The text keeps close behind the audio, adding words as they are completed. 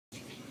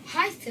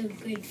third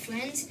grade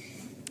friends.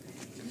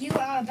 You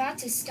are about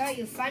to start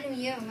your final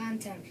year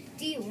around term.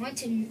 Do you want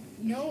to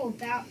know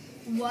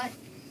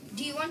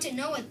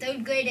what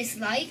third grade is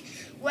like?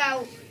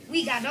 Well,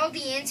 we got all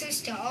the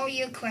answers to all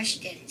your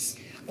questions.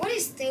 What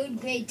is third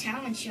grade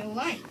talent show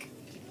like?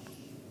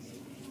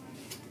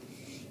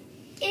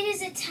 It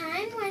is a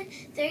time when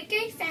third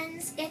grade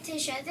friends get to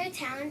show their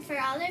talent for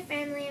all their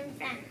family and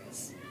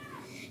friends.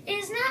 It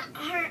is not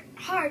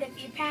hard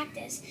if you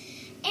practice,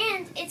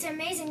 and it's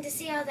amazing to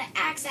see all the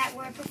acts that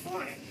were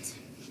performed.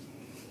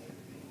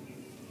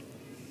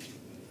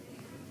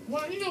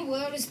 What in the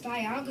world is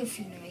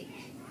biography night?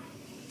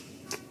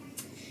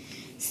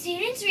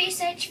 Students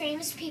research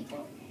famous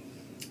people,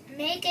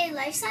 make a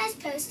life-size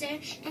poster,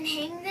 and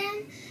hang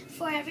them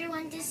for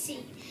everyone to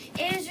see.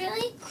 It is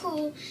really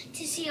cool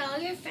to see all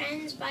your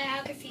friends'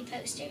 biography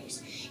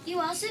posters. You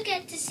also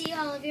get to see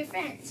all of your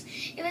friends.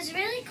 It was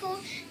really cool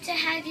to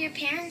have your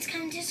parents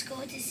come to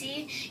school to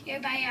see your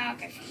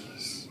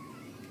biographies.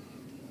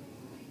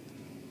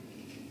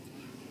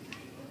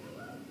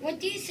 What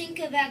do you think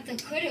about the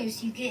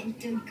critters you get in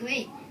third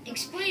grade?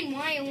 Explain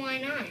why and why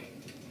not.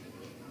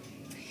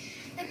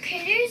 The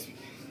critters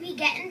we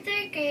get in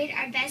third grade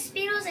are best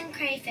beetles and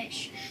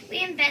crayfish. We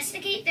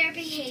investigate their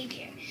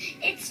behavior.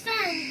 It's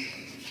fun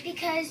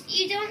because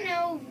you don't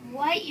know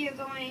what you're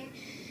going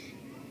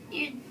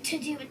to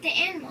do with the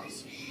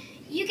animals.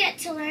 You get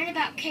to learn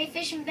about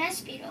crayfish and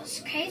best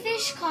beetles.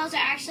 Crayfish claws are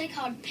actually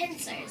called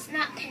pincers,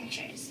 not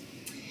pinchers.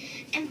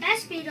 And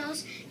best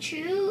beetles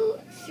chew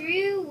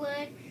through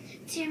wood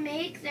to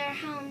make their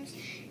homes,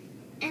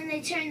 and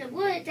they turn the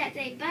wood that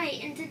they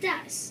bite into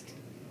dust.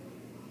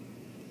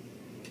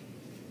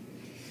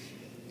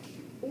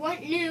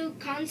 What new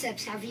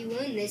concepts have you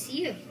learned this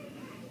year?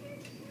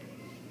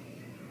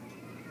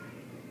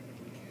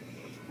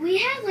 We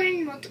have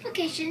learned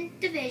multiplication,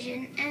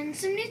 division, and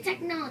some new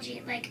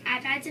technology like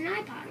iPads and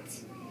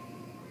iPods.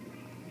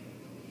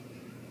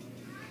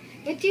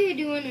 What do you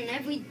do in an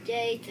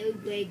everyday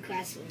third grade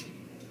classroom?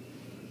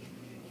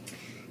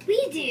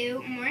 We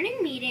do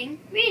morning meeting,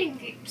 reading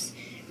groups,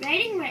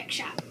 writing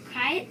workshop,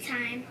 quiet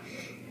time,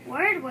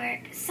 word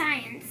work,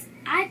 science,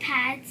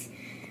 iPads,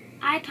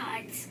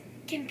 iPods,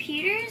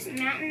 computers,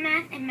 mountain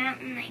math, and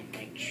mountain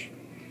language.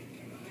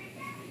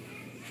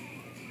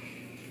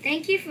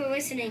 Thank you for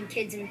listening,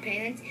 kids and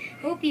parents.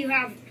 Hope you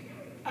have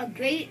a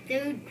great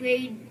third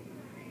grade.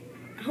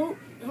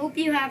 Hope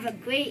you have a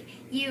great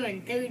year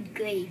in third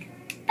grade.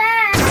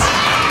 Bye!